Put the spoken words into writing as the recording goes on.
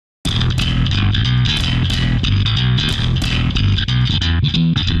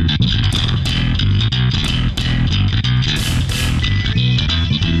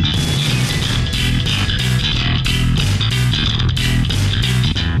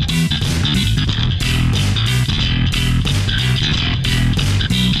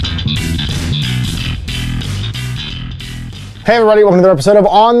Hey everybody, welcome to another episode of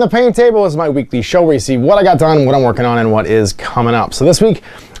On the Paint Table. This is my weekly show where you see what I got done, what I'm working on, and what is coming up. So this week,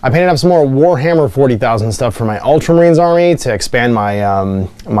 I painted up some more Warhammer 40,000 stuff for my Ultramarines army to expand my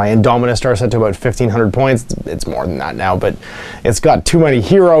my Indominus star set to about 1,500 points. It's more than that now, but it's got too many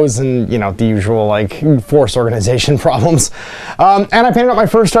heroes and, you know, the usual, like, force organization problems. And I painted up my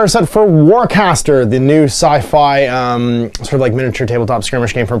first star set for WARCASTER, the new sci-fi sort of like miniature tabletop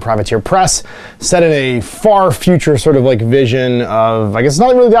skirmish game from Privateer Press, set in a far future sort of like vision of, I guess it's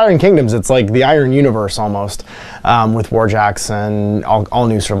not really the Iron Kingdoms, it's like the Iron Universe almost, with warjacks and all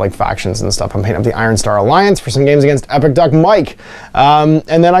new sort of like factions and stuff. I'm painting up the Iron Star Alliance for some games against Epic Duck Mike.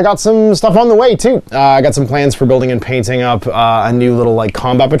 And then I got some stuff on the way too. I got some plans for building and painting up a new little like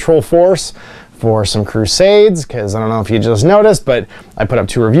combat patrol force for some crusades, because I don't know if you just noticed, but I put up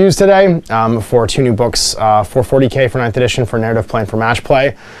 2 reviews today for 2 new books, 440k for 9th edition for narrative play and for match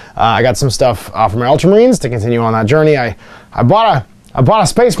play. I got some stuff from my Ultramarines to continue on that journey. I bought a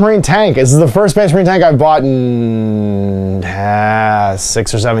Space Marine tank. This is the first Space Marine tank I've bought in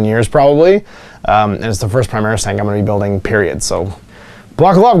 6 or 7 years probably. And it's the first Primaris tank I'm going to be building, period. So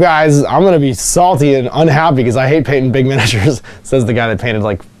buckle up, guys. I'm going to be salty and unhappy because I hate painting big miniatures, says the guy that painted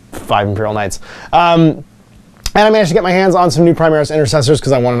like 5 Imperial Knights. And I managed to get my hands on some new Primaris Intercessors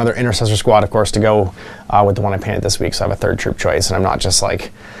because I want another Intercessor squad, of course, to go with the one I painted this week. So I have a 3rd troop choice, and I'm not just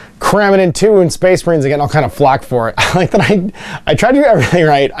like cramming in 2 in Space Marines and getting all kind of flack for it. I like that I try to do everything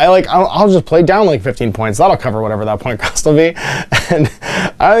right. I'll just play down like 15 points. That'll cover whatever that point cost will be. And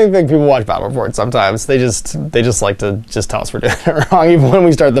I don't even think people watch battle reports sometimes. They just like to just tell us we're doing it wrong, even when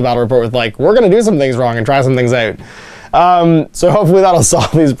we start the battle report with like, we're gonna do some things wrong and try some things out. So hopefully that'll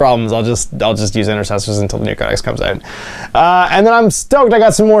solve these problems. I'll just use Intercessors until the new codex comes out. And then I'm stoked I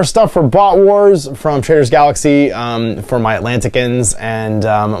got some more stuff for Bot Wars from Trader's Galaxy for my Atlanticans and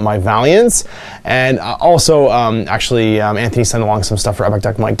my Valiants. And also, actually, Anthony sent along some stuff for Epic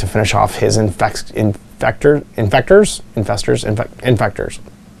Duck Mike to finish off his infectors.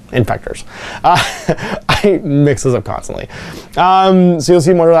 I mix those up constantly. So you'll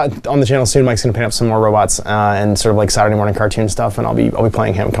see more of that on the channel soon. Mike's gonna paint up some more robots and sort of like Saturday morning cartoon stuff, and I'll be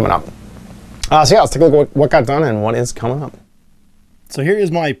playing him coming up. So yeah, let's take a look at what got done and what is coming up. So here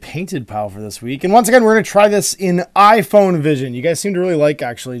is my painted pile for this week, and once again we're gonna try this in iPhone vision. You guys seem to really like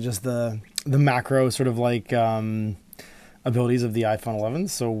actually just the macro sort of like abilities of the iPhone 11.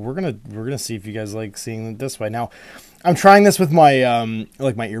 So we're gonna see if you guys like seeing it this way. Now, I'm trying this with my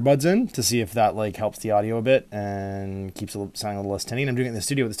like my earbuds in to see if that like helps the audio a bit and keeps it sounding a little less tinny. And I'm doing it in the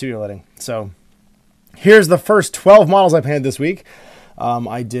studio with the studio lighting. So here's the first 12 models I painted this week.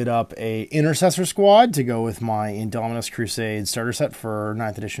 I did up a Intercessor squad to go with my Indominus Crusade starter set for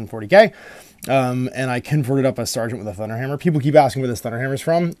 9th edition 40k. And I converted up a Sergeant with a Thunderhammer. People keep asking where this Thunderhammer is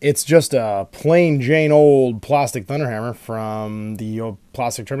from. It's just a plain Jane old plastic Thunderhammer from the old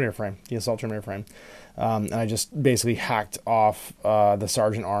plastic Terminator frame, the Assault Terminator frame. And I just basically hacked off the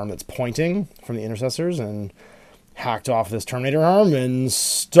Sergeant arm that's pointing from the Intercessors and hacked off this Terminator arm and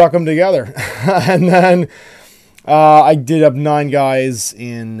stuck them together. And then I did up 9 guys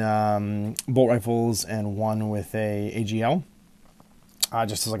in bolt rifles and 1 with a AGL.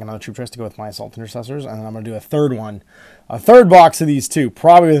 Just as like another troop choice to go with my Assault Intercessors. And then I'm going to do a 3rd one. A 3rd box of these 2,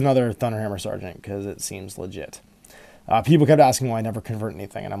 probably with another Thunderhammer Sergeant, because it seems legit. People kept asking why I never convert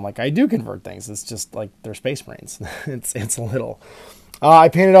anything, and I'm like, I do convert things. It's just like they're Space Marines. it's little. I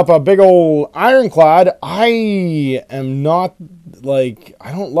painted up a big old Ironclad. I am not like,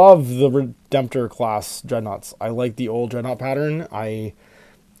 I don't love the Redemptor class Dreadnoughts. I like the old Dreadnought pattern. I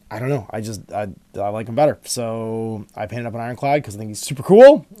don't know. I like him better. So I painted up an Ironclad because I think he's super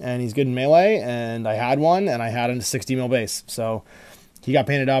cool and he's good in melee. And I had one, and I had a 60 mil base. So he got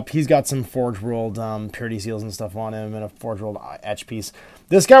painted up. He's got some Forge World purity seals and stuff on him and a Forge World etch piece.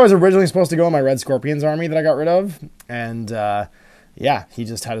 This guy was originally supposed to go in my Red Scorpions army that I got rid of. And yeah, he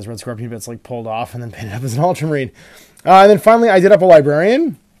just had his Red Scorpion bits like pulled off and then painted up as an Ultramarine. And then finally I did up a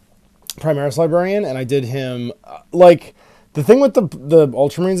Librarian, Primaris Librarian, and I did him like, the thing with the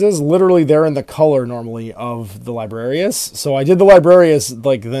Ultramarines is literally they're in the color normally of the Librarius. So I did the Librarius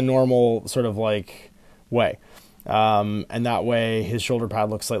like the normal sort of like way. And that way his shoulder pad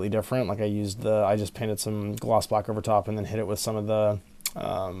looks slightly different. Like I just painted some gloss black over top and then hit it with some of the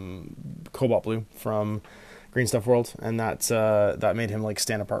cobalt blue from Green Stuff World, and that made him like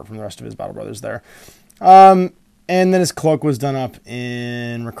stand apart from the rest of his battle brothers there. And then his cloak was done up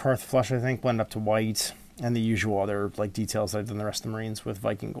in Rakarth Flesh, I think, blended up to white, and the usual other like details that I've done the rest of the Marines with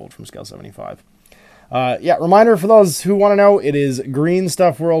Viking Gold from Scale 75. Yeah, reminder for those who want to know, it is Green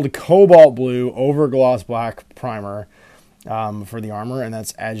Stuff World Cobalt Blue over Gloss Black Primer. for the armor, and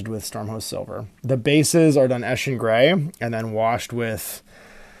that's edged with Stormhost Silver. The bases are done Eshin Gray and then washed with,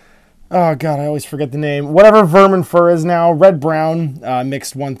 oh god, I always forget the name. Whatever Vermin Fur is now, red brown,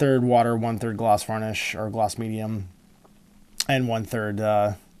 mixed 1/3 water, 1/3 gloss varnish or gloss medium, and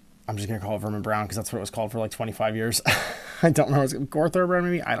 1/3. I'm just gonna call it Vermin Brown because that's what it was called for like 25 years. I don't remember. It was Gorthor Brown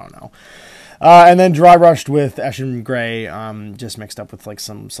maybe. I don't know. And then dry brushed with Eshin Gray, just mixed up with like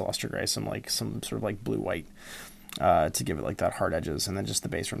some Celestia Gray, some sort of like blue white. To give it like that hard edges, and then just the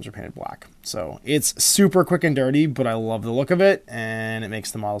base rims are painted black. So it's super quick and dirty, but I love the look of it, and it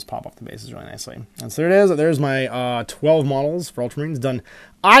makes the models pop off the bases really nicely. And so there it is. There's my 12 models for Ultramarines done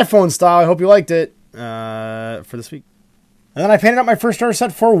iPhone style. I hope you liked it for this week. And then I painted up my first starter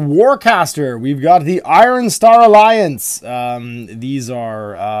set for WARCASTER. We've got the Iron Star Alliance. These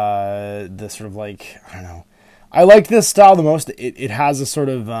are the sort of like, I don't know. I like this style the most. It has a sort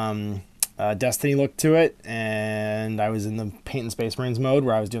of Destiny look to it, and I was in the Paint and Space Marines mode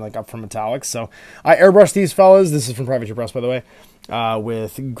where I was doing like up from metallics. So I airbrushed these fellas. This is from Privateer Press, by the way,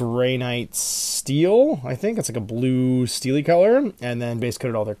 with Grey Knight Steel. I think it's like a blue steely color, and then base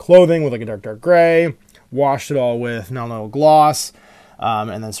coated all their clothing with like a dark gray. Washed it all with non-oil gloss,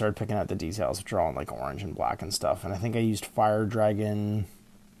 and then started picking out the details, which are all in like orange and black and stuff. And I think I used Fire Dragon,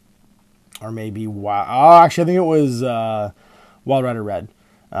 or maybe actually I think it was Wild Rider Red.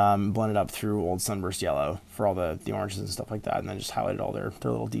 Blended up through Old Sunburst Yellow for all the oranges and stuff like that, and then just highlighted all their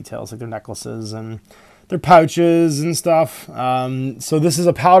little details, like their necklaces and their pouches and stuff. So this is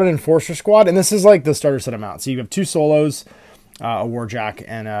a Paladin Enforcer squad, and this is like the starter set amount. So you have 2 solos, a Warjack,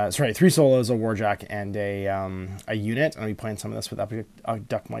 and 3 solos, a Warjack, and a unit. I'll be playing some of this with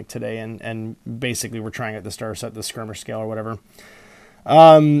Duck Mike today, and basically we're trying out the starter set, the skirmish scale or whatever.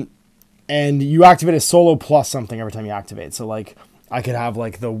 And you activate a solo plus something every time you activate. So like, I could have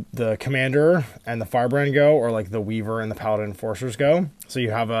like the Commander and the Firebrand go, or like the Weaver and the Paladin Enforcers go. So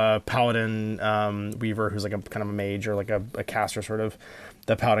you have a Paladin Weaver who's like a kind of a mage, or like a caster sort of,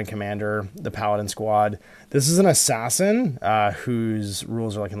 the Paladin Commander, the Paladin Squad. This is an Assassin whose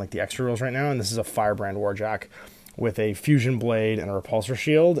rules are like in like the extra rules right now, and this is a Firebrand Warjack with a Fusion Blade and a Repulsor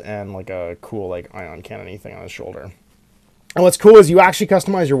Shield and like a cool like ion cannon thing on his shoulder. And what's cool is you actually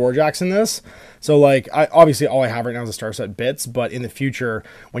customize your Warjacks in this. So like, obviously all I have right now is a star set bits, but in the future,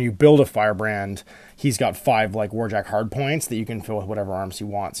 when you build a Firebrand, he's got 5 like Warjack hard points that you can fill with whatever arms you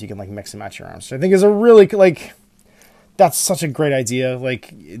want. So you can like mix and match your arms. So I think is a really like, that's such a great idea.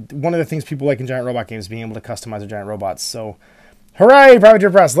 Like, one of the things people like in giant robot games is being able to customize their giant robots. So hooray,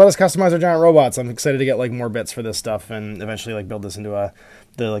 Privateer Press, let us customize our giant robots. I'm excited to get like more bits for this stuff and eventually like build this into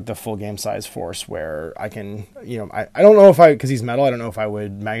the full game size force where I can, you know, I don't know if because he's metal, I don't know if I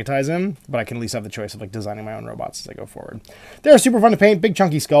would magnetize him, but I can at least have the choice of like designing my own robots as I go forward. They're super fun to paint, big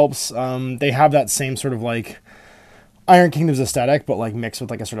chunky sculpts. They have that same sort of like Iron Kingdom's aesthetic, but like mixed with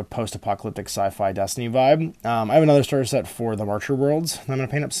like a sort of post-apocalyptic sci-fi Destiny vibe. I have another starter set for the Marcher Worlds that I'm gonna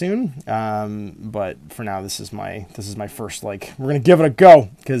paint up soon. But for now, this is my first, like, we're gonna give it a go,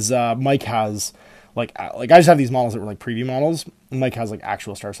 because Mike has like I just have these models that were like preview models. Mike has like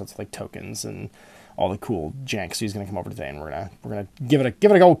actual starter sets with like tokens and all the cool jank. So he's gonna come over today, and we're gonna give it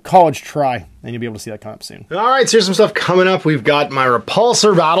a go college try, and you'll be able to see that come up soon. All right, so here's some stuff coming up. We've got my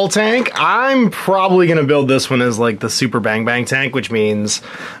Repulsor battle tank. I'm probably gonna build this one as like the super bang bang tank, which means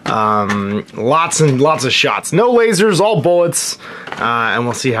lots and lots of shots, no lasers, all bullets, and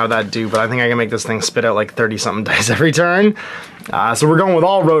we'll see how that do. But I think I can make this thing spit out like 30 something dice every turn. So we're going with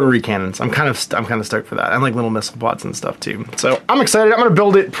all rotary cannons. I'm kind of stoked for that, and like little missile pods and stuff too. So I'm excited. I'm gonna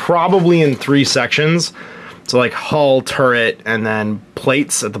build it probably in 3 sections. So like hull, turret, and then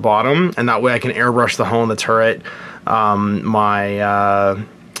plates at the bottom, and that way I can airbrush the hull and the turret. My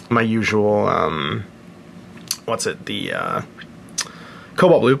usual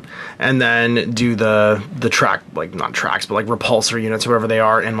cobalt blue, and then do the track, like not tracks, but like repulsor units, whoever they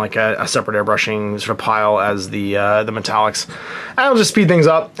are, in like a separate airbrushing sort of pile as the metallics. And I'll just speed things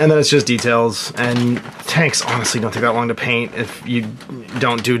up, and then it's just details. And tanks honestly don't take that long to paint if you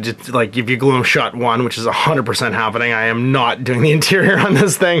don't do, like, if you glue them shut 1, which is 100% happening. I am not doing the interior on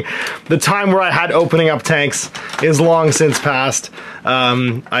this thing. The time where I had opening up tanks is long since past.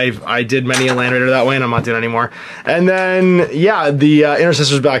 I did many a Land Raider that way, and I'm not doing it anymore. And then yeah, the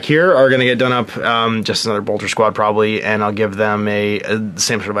intercessors back here are gonna get done up, just another bolter squad probably, and I'll give them a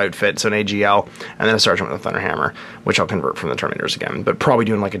same sort of outfit, so an AGL, and then a sergeant with a thunderhammer, which I'll convert from the Terminators again, but probably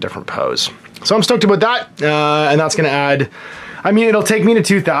doing like a different pose. So I'm stoked about that, and that's gonna add, I mean, it'll take me to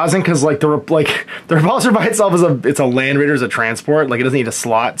 2,000, because like the repulsor by itself is it's a Land Raider, as a transport, like it doesn't need a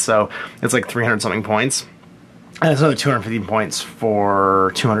slot, so it's like 300 something points. And it's another 215 points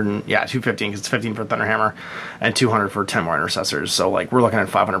for 215 because it's 15 for Thunderhammer and 200 for 10 more intercessors. So like we're looking at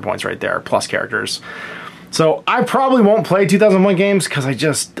 500 points right there plus characters. So I probably won't play 2,000 point games because I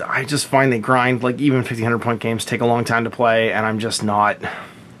just find they grind. Like even 1,500 point games take a long time to play, and I'm just not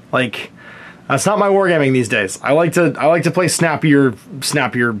like, that's not my wargaming these days. I like to play snappier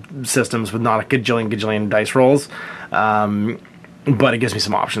systems with not a gajillion dice rolls. But it gives me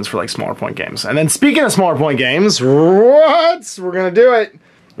some options for like smaller point games. And then speaking of smaller point games, we're gonna do it.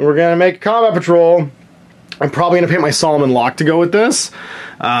 We're gonna make a combat patrol. I'm probably gonna pick my Solomon Lock to go with this,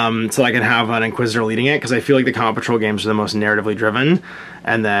 so I can have an Inquisitor leading it, because I feel like the combat patrol games are the most narratively driven.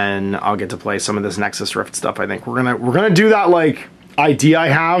 And then I'll get to play some of this Nexus Rift stuff. I think we're gonna do that like idea I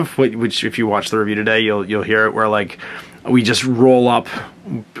have, which if you watch the review today, you'll hear it, where like we just roll up.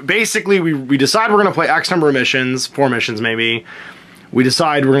 Basically, we decide we're going to play X number of missions, 4 missions maybe. We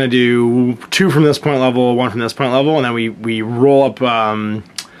decide we're going to do 2 from this point level, 1 from this point level, and then we roll up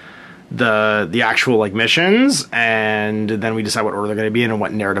the actual like missions, and then we decide what order they're going to be in and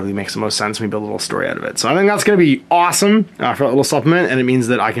what narratively makes the most sense, and we build a little story out of it. So I think that's going to be awesome for a little supplement, and it means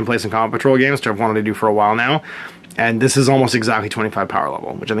that I can play some combat patrol games, which I've wanted to do for a while now. And this is almost exactly 25 power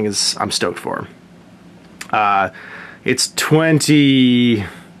level, which I think I'm stoked for. It's 20,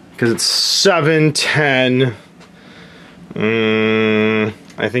 because it's 7, 10,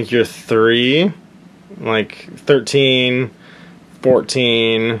 I think you're 3, like 13,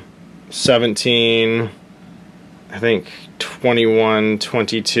 14, 17, I think 21,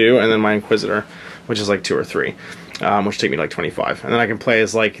 22, and then my Inquisitor, which is like 2 or 3. Which take me to like 25. And then I can play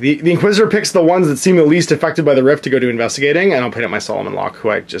as like, the Inquisitor picks the ones that seem the least affected by the Rift to go do investigating, and I'll pick up my Solomon Lock,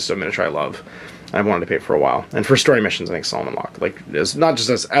 who a miniature I love. I've wanted to pay for a while. And for story missions, I think Solomon Lock, like, is not just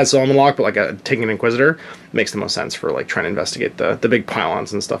as Solomon Lock, but like taking an Inquisitor makes the most sense for like trying to investigate the big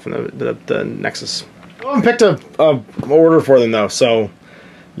pylons and stuff in the Nexus. I haven't picked a order for them though, so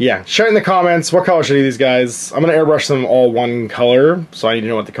yeah, share in the comments what color should I do these guys. I'm gonna airbrush them all one color, so I need to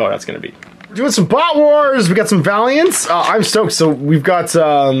know what the color that's gonna be. We're doing some bot wars. We got some Valiants. I'm stoked. So we've got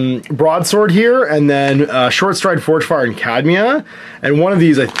Broadsword here, and then Short Stride, Forgefire, and Cadmia. And one of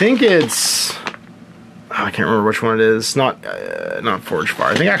these, I think it's, I can't remember which one it is. Not Forgefire.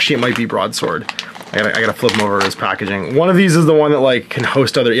 I think actually it might be Broadsword. I gotta flip them over to his packaging. One of these is the one that like can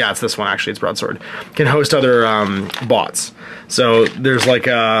host other. Yeah, it's this one actually. It's Broadsword. Can host other bots. So there's like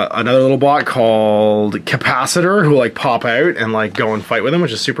another little bot called Capacitor who will like pop out and like go and fight with him,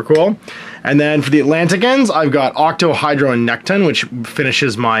 which is super cool. And then for the Atlanticans, I've got Octo, Hydro, and Necton, which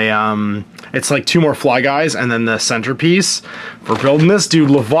finishes my it's like 2 more fly guys, and then the centerpiece for building this dude,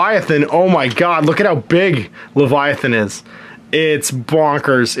 Leviathan. Oh my god, look at how big Leviathan is. It's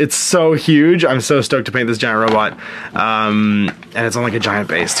bonkers. It's so huge. I'm so stoked to paint this giant robot. And it's on like a giant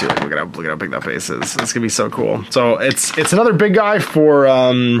base too. Like, look at how big that base is. It's gonna be so cool. So it's another big guy for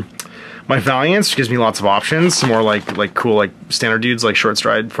my Valiants, which gives me lots of options. Some more like cool like standard dudes like Short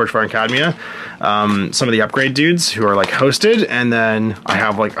Stride, Forgefire, and Cadmia. Some of the upgrade dudes who are like hosted, and then I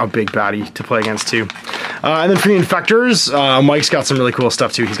have like a big baddie to play against too. And then for the Infectors, Mike's got some really cool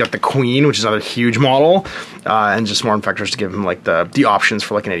stuff too. He's got the Queen, which is another huge model, and just more Infectors to give him like the options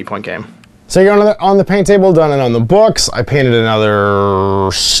for like an 80-point game. So you're on the paint table, done it on the books. I painted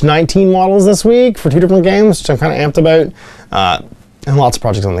another 19 models this week for 2 different games, which I'm kind of amped about. And lots of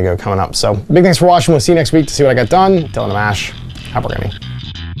projects on the go coming up. So big thanks for watching. We'll see you next week to see what I got done. Dylan Amash, happy gaming.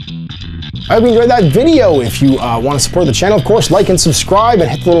 I hope you enjoyed that video. If you want to support the channel, of course, like and subscribe and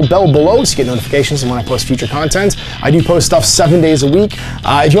hit the little bell below to get notifications when I post future content. I do post stuff 7 days a week.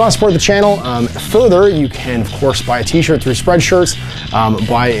 If you want to support the channel further, you can, of course, buy a t-shirt through Spreadshirts,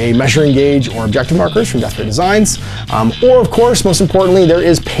 buy a measuring gauge or objective markers from Death Ray Designs, or, of course, most importantly, there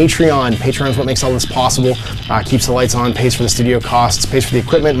is Patreon. Patreon is what makes all this possible, keeps the lights on, pays for the studio costs, pays for the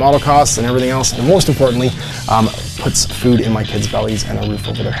equipment, model costs, and everything else, and most importantly, puts food in my kids' bellies and a roof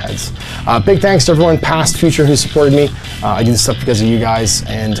over their heads. Big thanks to everyone past, future, who supported me. I do this stuff because of you guys,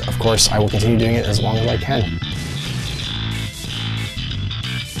 and of course I will continue doing it as long as I can.